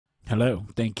Hello,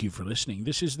 thank you for listening.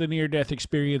 This is the near death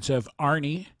experience of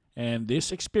Arnie, and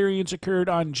this experience occurred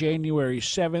on January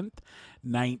 7th,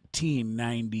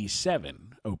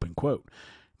 1997. Open quote.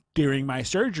 During my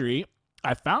surgery,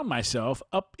 I found myself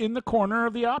up in the corner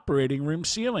of the operating room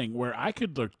ceiling where I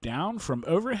could look down from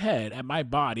overhead at my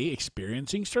body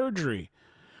experiencing surgery.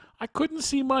 I couldn't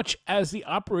see much as the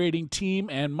operating team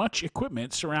and much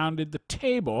equipment surrounded the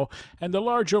table, and the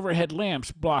large overhead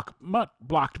lamps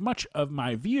blocked much of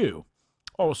my view.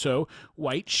 Also,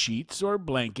 white sheets or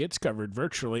blankets covered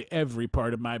virtually every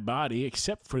part of my body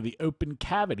except for the open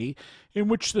cavity in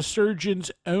which the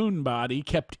surgeon's own body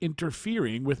kept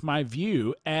interfering with my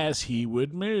view as he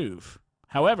would move.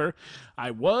 However,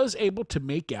 I was able to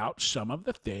make out some of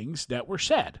the things that were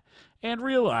said, and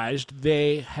realized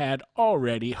they had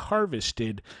already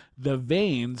harvested the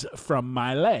veins from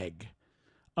my leg.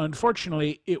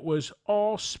 Unfortunately, it was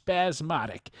all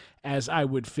spasmodic, as I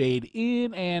would fade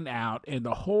in and out, and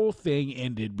the whole thing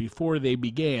ended before they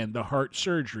began the heart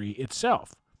surgery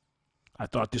itself. I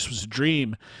thought this was a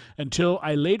dream, until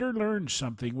I later learned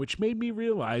something which made me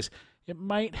realize it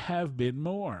might have been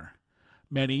more.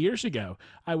 Many years ago,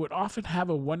 I would often have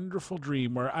a wonderful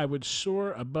dream where I would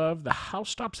soar above the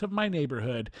housetops of my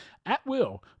neighborhood at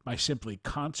will by simply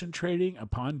concentrating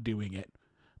upon doing it.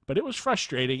 But it was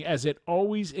frustrating as it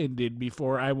always ended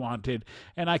before I wanted,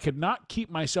 and I could not keep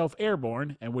myself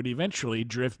airborne and would eventually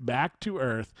drift back to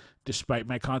Earth despite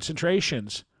my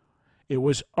concentrations. It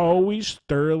was always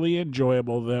thoroughly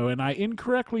enjoyable, though, and I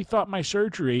incorrectly thought my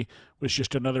surgery was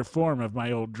just another form of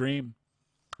my old dream.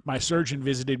 My surgeon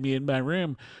visited me in my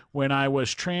room when I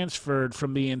was transferred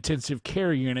from the intensive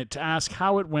care unit to ask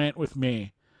how it went with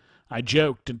me. I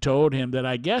joked and told him that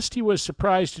I guessed he was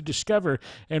surprised to discover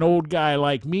an old guy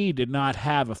like me did not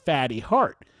have a fatty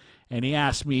heart, and he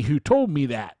asked me who told me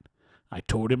that. I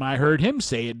told him I heard him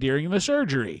say it during the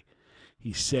surgery.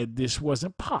 He said this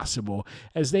wasn't possible,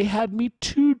 as they had me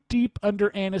too deep under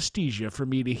anesthesia for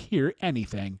me to hear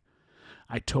anything.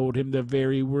 I told him the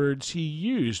very words he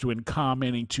used when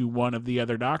commenting to one of the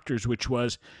other doctors, which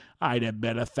was, "I'd have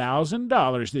bet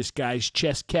 $1,000 this guy's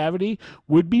chest cavity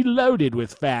would be loaded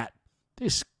with fat.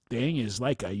 This thing is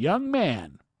like a young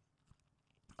man."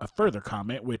 A further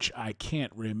comment, which I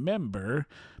can't remember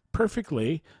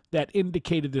perfectly, that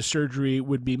indicated the surgery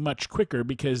would be much quicker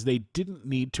because they didn't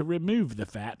need to remove the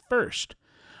fat first.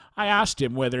 I asked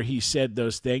him whether he said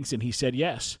those things, and he said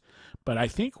yes. But I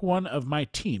think one of my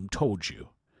team told you.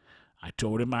 I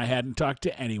told him I hadn't talked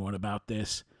to anyone about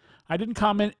this. I didn't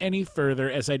comment any further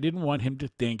as I didn't want him to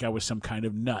think I was some kind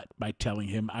of nut by telling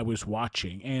him I was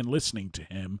watching and listening to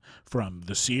him from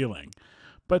the ceiling.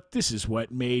 But this is what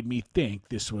made me think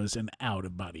this was an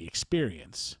out-of-body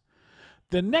experience.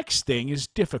 The next thing is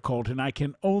difficult and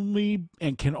can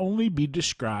only be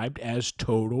described as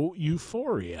total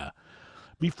euphoria.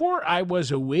 Before I was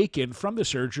awakened from the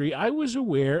surgery, I was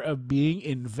aware of being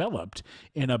enveloped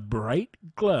in a bright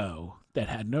glow that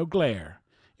had no glare.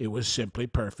 It was simply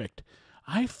perfect.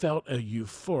 I felt a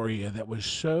euphoria that was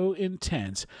so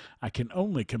intense I can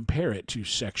only compare it to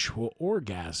sexual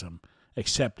orgasm,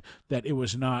 except that it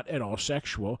was not at all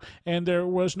sexual and there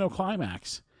was no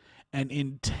climax.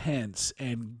 Intense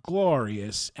and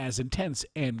glorious as it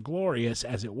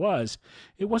was,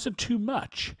 it wasn't too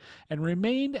much, and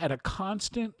remained at a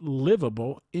constant,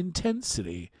 livable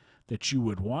intensity that you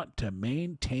would want to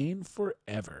maintain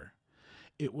forever.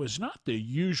 It was not the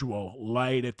usual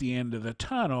light at the end of the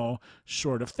tunnel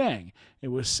sort of thing. It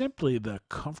was simply the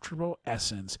comfortable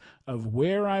essence of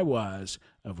where I was,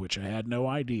 of which I had no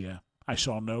idea. I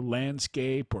saw no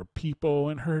landscape or people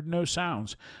and heard no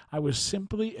sounds. I was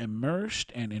simply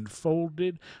immersed and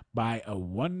enfolded by a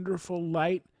wonderful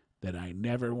light that I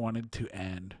never wanted to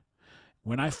end.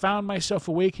 When I found myself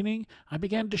awakening, I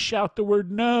began to shout the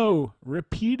word "no"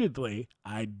 repeatedly.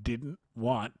 I didn't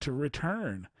want to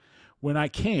return. When I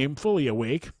came fully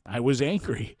awake, I was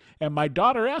angry, and my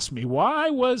daughter asked me why I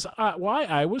was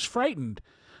frightened.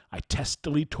 I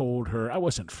testily told her I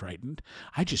wasn't frightened.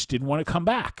 I just didn't want to come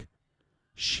back.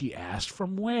 She asked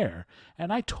from where,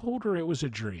 and I told her it was a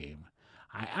dream.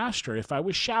 I asked her if I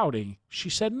was shouting. She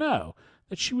said no,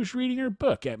 that she was reading her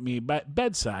book at me by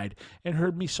bedside and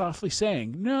heard me softly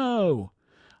saying, "No."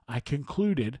 I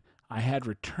concluded I had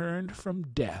returned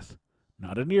from death,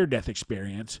 not a near-death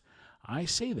experience. I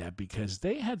say that because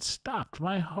they had stopped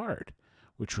my heart,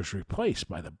 which was replaced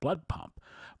by the blood pump.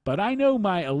 But I know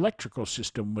my electrical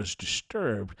system was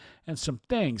disturbed, and some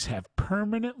things have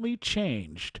permanently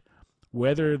changed.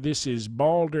 Whether this is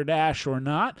balderdash or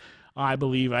not, I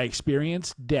believe I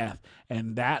experienced death,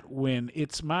 and that when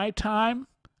it's my time,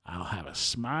 I'll have a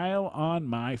smile on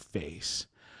my face.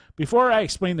 Before I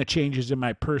explain the changes in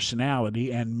my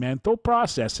personality and mental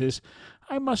processes,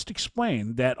 I must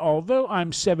explain that although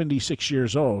I'm 76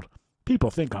 years old, people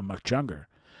think I'm much younger.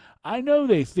 I know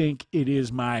they think it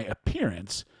is my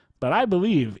appearance, but I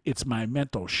believe it's my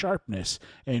mental sharpness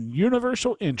and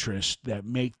universal interest that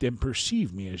make them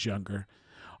perceive me as younger.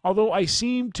 Although I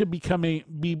seem to becoming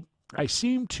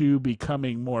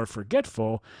more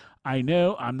forgetful, I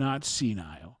know I'm not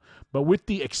senile. But with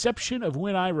the exception of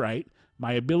when I write,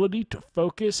 my ability to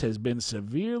focus has been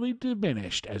severely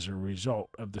diminished as a result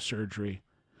of the surgery.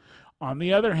 On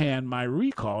the other hand, my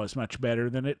recall is much better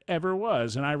than it ever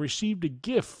was, and I received a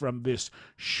gift from this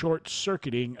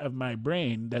short-circuiting of my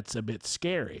brain that's a bit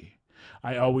scary.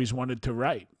 I always wanted to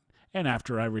write, and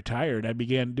after I retired, I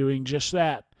began doing just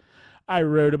that. I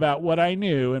wrote about what I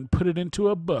knew and put it into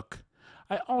a book.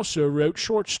 I also wrote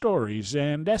short stories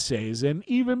and essays and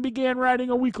even began writing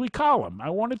a weekly column.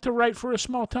 I wanted to write for a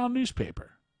small-town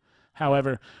newspaper.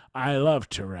 However, I love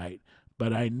to write,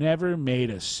 but I never made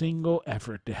a single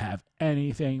effort to have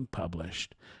anything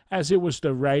published, as it was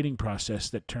the writing process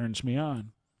that turns me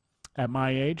on. At my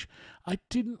age, I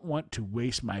didn't want to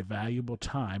waste my valuable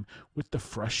time with the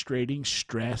frustrating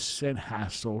stress and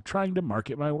hassle trying to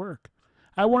market my work.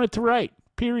 I wanted to write,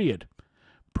 period.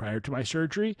 Prior to my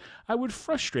surgery, I would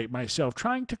frustrate myself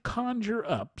trying to conjure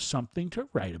up something to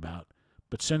write about.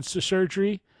 But since the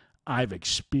surgery, I've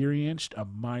experienced a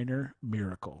minor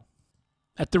miracle.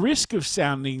 At the risk of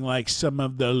sounding like some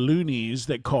of the loonies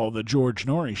that call the George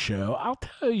Norrie Show, I'll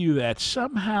tell you that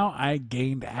somehow I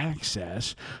gained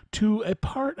access to a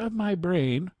part of my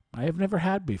brain I have never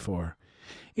had before.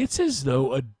 It's as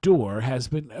though a door has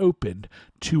been opened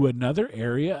to another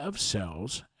area of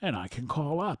cells, and I can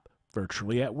call up,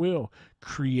 virtually at will,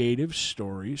 creative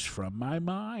stories from my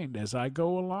mind as I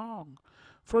go along.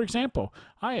 For example,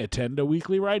 I attend a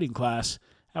weekly writing class.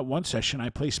 At one session, I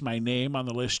placed my name on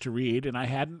the list to read, and I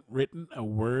hadn't written a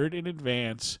word in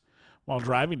advance. While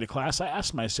driving to class, I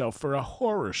asked myself for a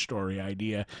horror story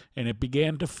idea, and it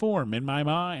began to form in my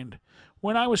mind.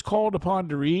 When I was called upon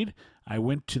to read, I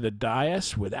went to the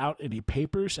dais without any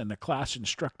papers, and the class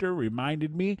instructor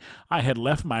reminded me I had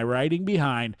left my writing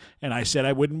behind, and I said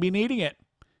I wouldn't be needing it.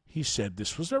 He said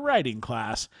this was a writing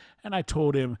class, and I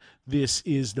told him this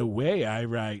is the way I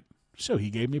write, so he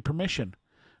gave me permission.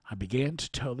 I began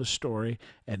to tell the story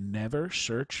and never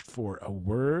searched for a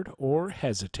word or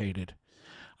hesitated.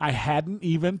 I hadn't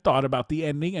even thought about the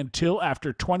ending until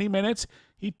after 20 minutes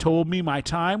he told me my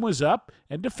time was up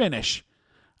and to finish.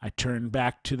 I turned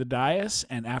back to the dais,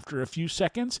 and after a few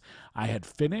seconds I had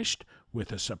finished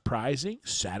with a surprising,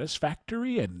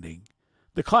 satisfactory ending.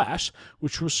 The class,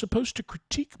 which was supposed to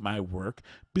critique my work,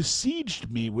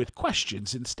 besieged me with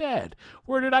questions instead.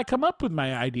 Where did I come up with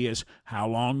my ideas? How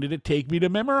long did it take me to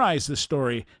memorize the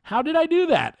story? How did I do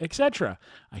that? Etc.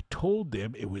 I told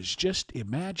them it was just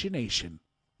imagination.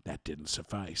 That didn't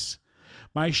suffice.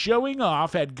 My showing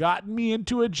off had gotten me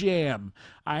into a jam.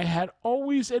 I had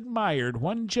always admired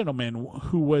one gentleman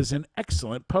who was an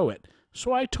excellent poet.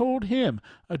 So I told him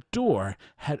a door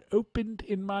had opened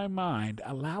in my mind,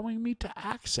 allowing me to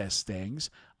access things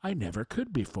I never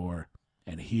could before,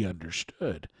 and he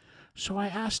understood. So I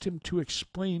asked him to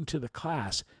explain to the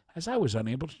class, as I was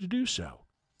unable to do so.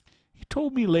 He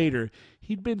told me later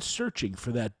he'd been searching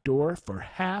for that door for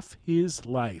half his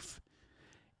life.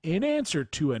 In answer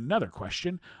to another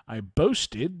question, I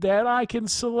boasted that I can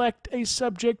select a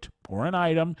subject or an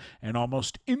item and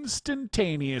almost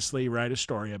instantaneously write a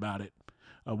story about it.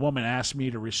 A woman asked me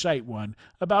to recite one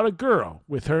about a girl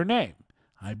with her name.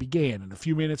 I began, and a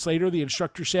few minutes later the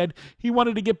instructor said he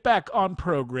wanted to get back on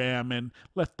program and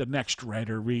let the next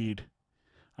writer read.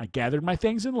 I gathered my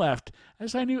things and left,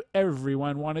 as I knew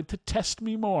everyone wanted to test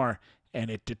me more,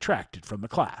 and it detracted from the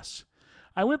class.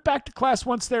 I went back to class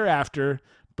once thereafter,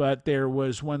 but there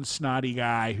was one snotty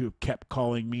guy who kept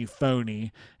calling me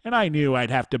phony, and I knew I'd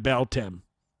have to belt him,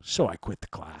 so I quit the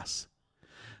class.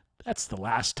 That's the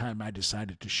last time I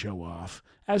decided to show off,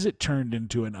 as it turned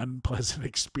into an unpleasant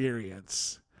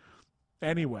experience.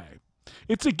 Anyway,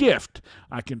 it's a gift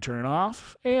I can turn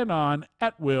off and on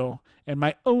at will, and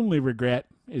my only regret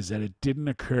is that it didn't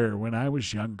occur when I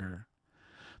was younger.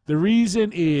 The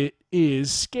reason it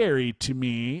is scary to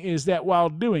me is that while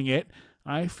doing it,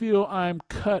 I feel I'm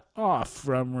cut off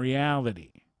from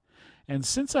reality. And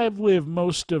since I've lived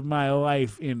most of my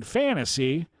life in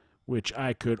fantasy, which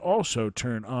I could also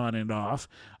turn on and off,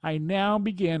 I now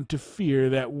begin to fear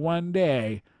that one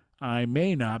day I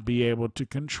may not be able to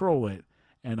control it,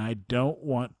 and I don't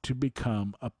want to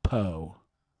become a Poe.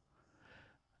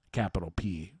 Capital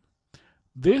P.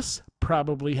 This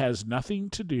probably has nothing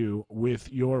to do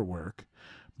with your work,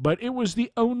 But it was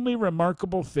the only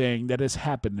remarkable thing that has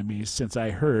happened to me since I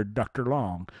heard Dr.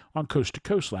 Long on Coast to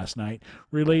Coast last night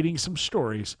relating some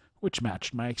stories which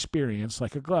matched my experience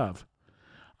like a glove.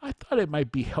 I thought it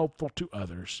might be helpful to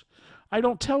others. I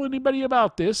don't tell anybody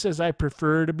about this as I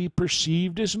prefer to be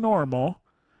perceived as normal.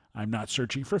 I'm not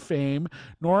searching for fame,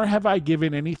 nor have I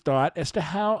given any thought as to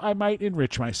how I might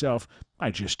enrich myself. I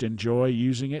just enjoy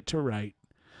using it to write.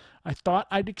 I thought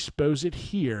I'd expose it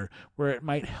here where it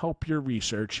might help your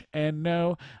research, and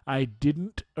no, I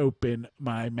didn't open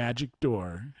my magic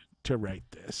door to write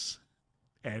this.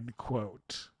 End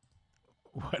quote.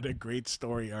 What a great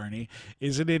story, Arnie.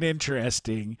 Isn't it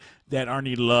interesting that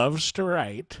Arnie loves to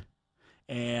write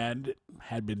and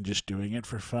had been just doing it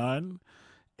for fun?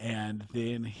 And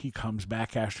then he comes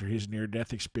back after his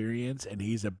near-death experience, and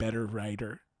he's a better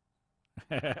writer.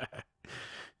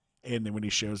 And then when he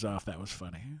shows off, that was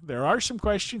funny. There are some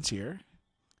questions here.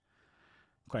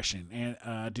 Question,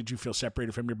 and did you feel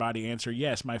separated from your body? Answer,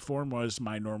 yes, my form was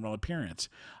my normal appearance.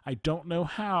 I don't know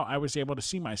how I was able to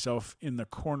see myself in the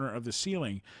corner of the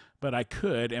ceiling, but I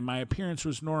could, and my appearance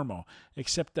was normal,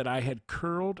 except that I had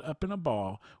curled up in a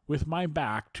ball with my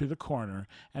back to the corner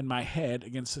and my head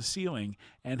against the ceiling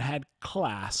and had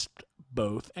clasped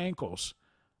both ankles.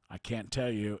 I can't tell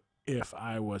you if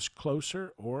I was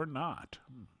closer or not.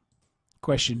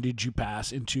 Question, did you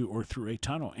pass into or through a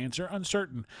tunnel? Answer,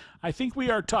 uncertain. I think we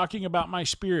are talking about my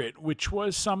spirit, which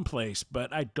was someplace,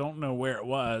 but I don't know where it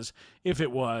was. If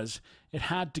it was, it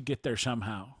had to get there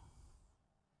somehow.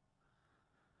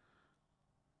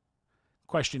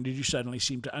 Question, did you suddenly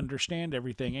seem to understand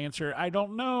everything? Answer, I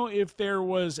don't know if there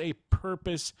was a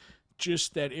purpose,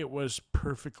 just that it was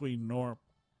perfectly normal.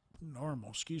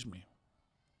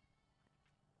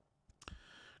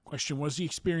 Question, was the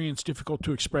experience difficult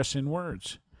to express in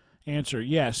words? Answer,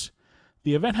 yes.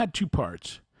 The event had two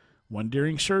parts. One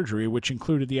during surgery, which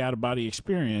included the out-of-body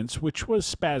experience, which was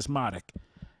spasmodic.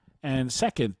 And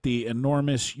second, the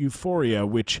enormous euphoria,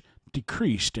 which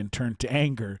decreased and turned to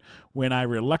anger when I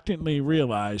reluctantly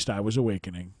realized I was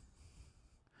awakening.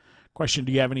 Question,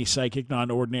 do you have any psychic,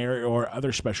 non-ordinary, or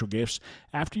other special gifts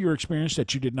after your experience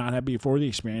that you did not have before the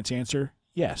experience? Answer,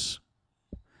 yes.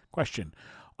 Question,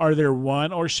 are there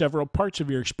one or several parts of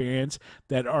your experience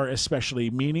that are especially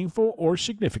meaningful or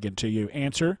significant to you?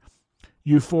 Answer,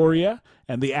 euphoria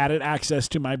and the added access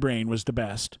to my brain was the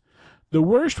best. The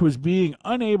worst was being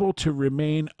unable to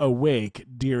remain awake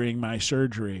during my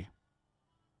surgery.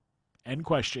 End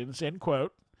questions, end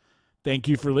quote. Thank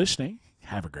you for listening.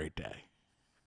 Have a great day.